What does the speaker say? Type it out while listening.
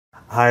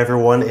Hi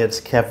everyone, it's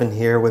Kevin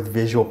here with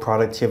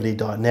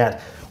visualproductivity.net.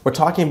 We're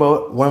talking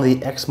about one of the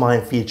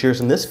XMind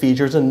features, and this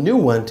feature is a new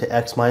one to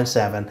XMind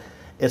 7.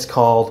 It's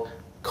called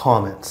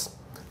comments.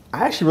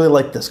 I actually really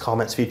like this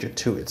comments feature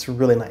too. It's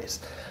really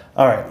nice.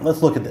 All right,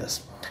 let's look at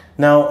this.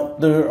 Now,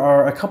 there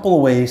are a couple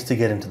of ways to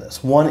get into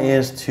this. One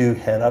is to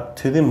head up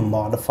to the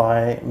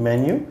modify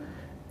menu,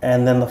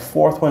 and then the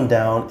fourth one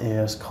down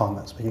is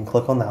comments. We can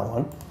click on that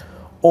one,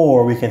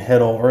 or we can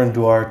head over and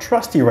do our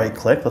trusty right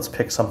click. Let's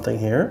pick something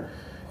here.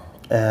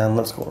 And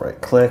let's go right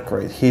click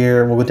right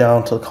here. We'll go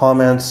down to the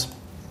comments,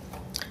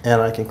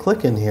 and I can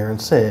click in here and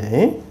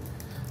say,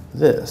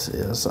 this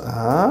is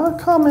a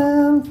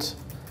comment.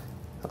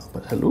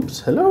 But oops,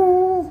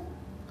 hello.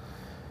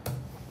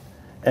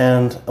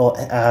 And I'll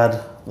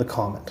add the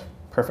comment.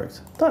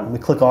 Perfect, done. We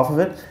click off of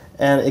it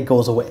and it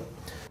goes away.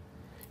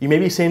 You may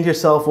be saying to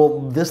yourself, well,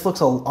 this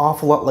looks an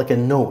awful lot like a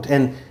note.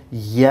 And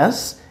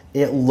yes,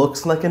 it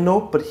looks like a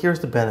note, but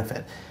here's the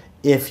benefit.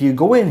 If you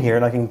go in here,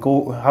 and I can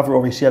go hover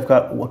over, you see I've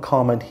got a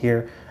comment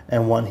here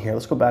and one here.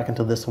 Let's go back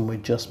into this one we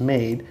just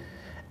made.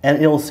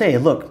 And it'll say,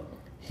 look,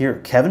 here,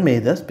 Kevin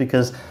made this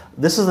because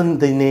this is the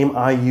name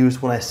I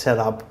used when I set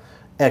up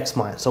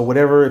XMind. So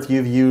whatever, if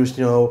you've used,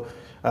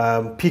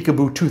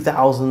 Peekaboo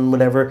 2000,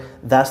 whatever,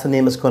 that's the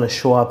name that's going to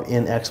show up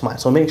in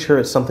XMind. So make sure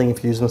it's something,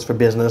 if you're using this for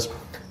business,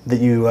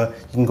 that you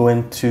can go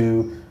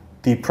into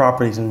the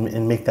properties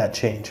and make that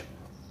change.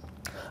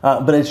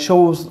 But it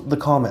shows the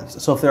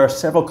comments. So if there are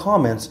several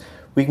comments,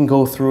 we can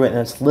go through it and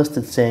it's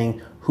listed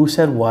saying who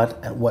said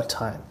what at what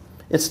time.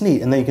 It's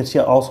neat. And then you can see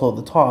also at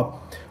the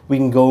top, we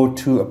can go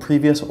to a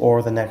previous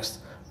or the next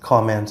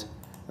comment.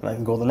 And I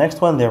can go to the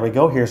next one. There we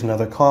go. Here's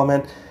another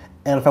comment.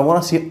 And if I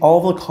want to see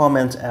all the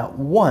comments at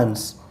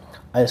once,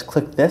 I just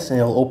click this and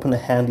it'll open a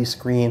handy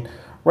screen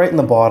right in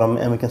the bottom.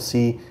 And we can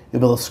see,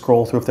 you'll be able to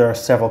scroll through. If there are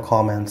several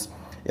comments,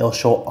 it'll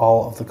show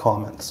all of the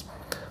comments.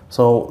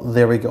 So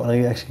there we go,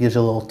 and it actually gives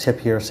you a little tip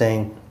here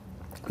saying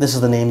this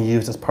is the name you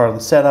used as part of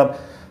the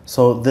setup,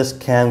 so this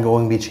can go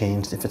and be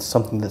changed if it's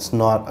something that's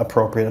not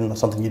appropriate and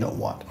something you don't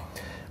want.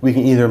 We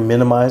can either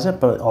minimize it,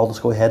 but I'll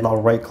just go ahead and I'll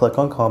right click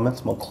on comments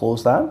and we'll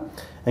close that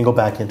and go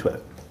back into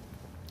it.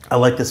 I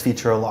like this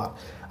feature a lot.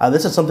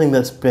 This is something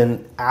that's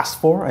been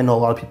asked for. I know a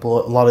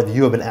lot of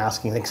you have been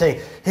asking, like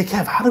say, hey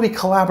Kev, how do we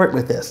collaborate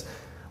with this?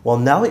 Well,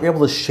 now that you're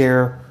able to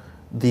share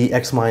the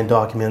XMind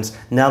documents,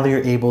 now that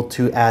you're able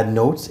to add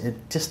notes, it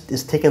just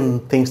is taking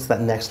things to that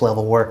next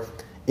level where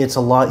it's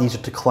a lot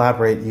easier to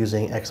collaborate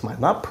using XMind.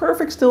 Not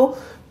perfect still,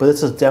 but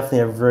this is definitely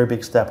a very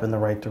big step in the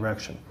right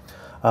direction.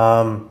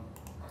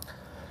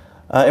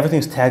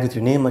 Everything's tagged with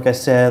your name, like I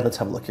said. Let's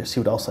have a look here, see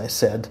what else I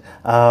said.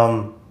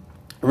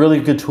 Really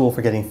good tool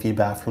for getting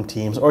feedback from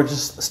teams or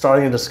just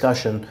starting a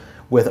discussion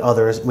with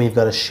others when you've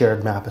got a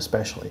shared map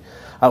especially.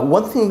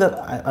 One thing that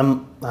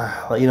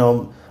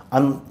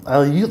I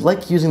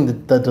like using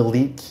the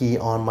delete key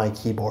on my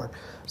keyboard.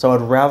 So I'd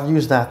rather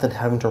use that than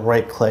having to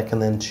right click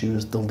and then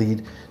choose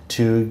delete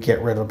to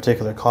get rid of a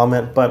particular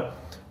comment. But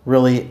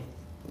really,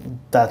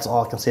 that's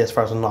all I can say as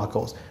far as the knock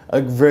goes.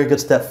 A very good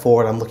step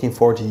forward. I'm looking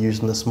forward to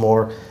using this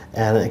more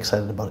and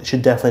excited about it. You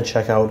should definitely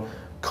check out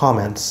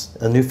comments,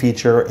 a new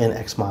feature in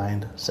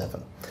XMind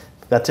 7.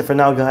 That's it for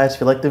now, guys.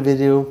 If you liked the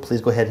video,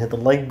 please go ahead and hit the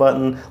like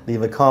button,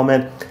 leave a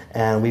comment,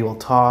 and we will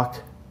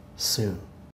talk soon.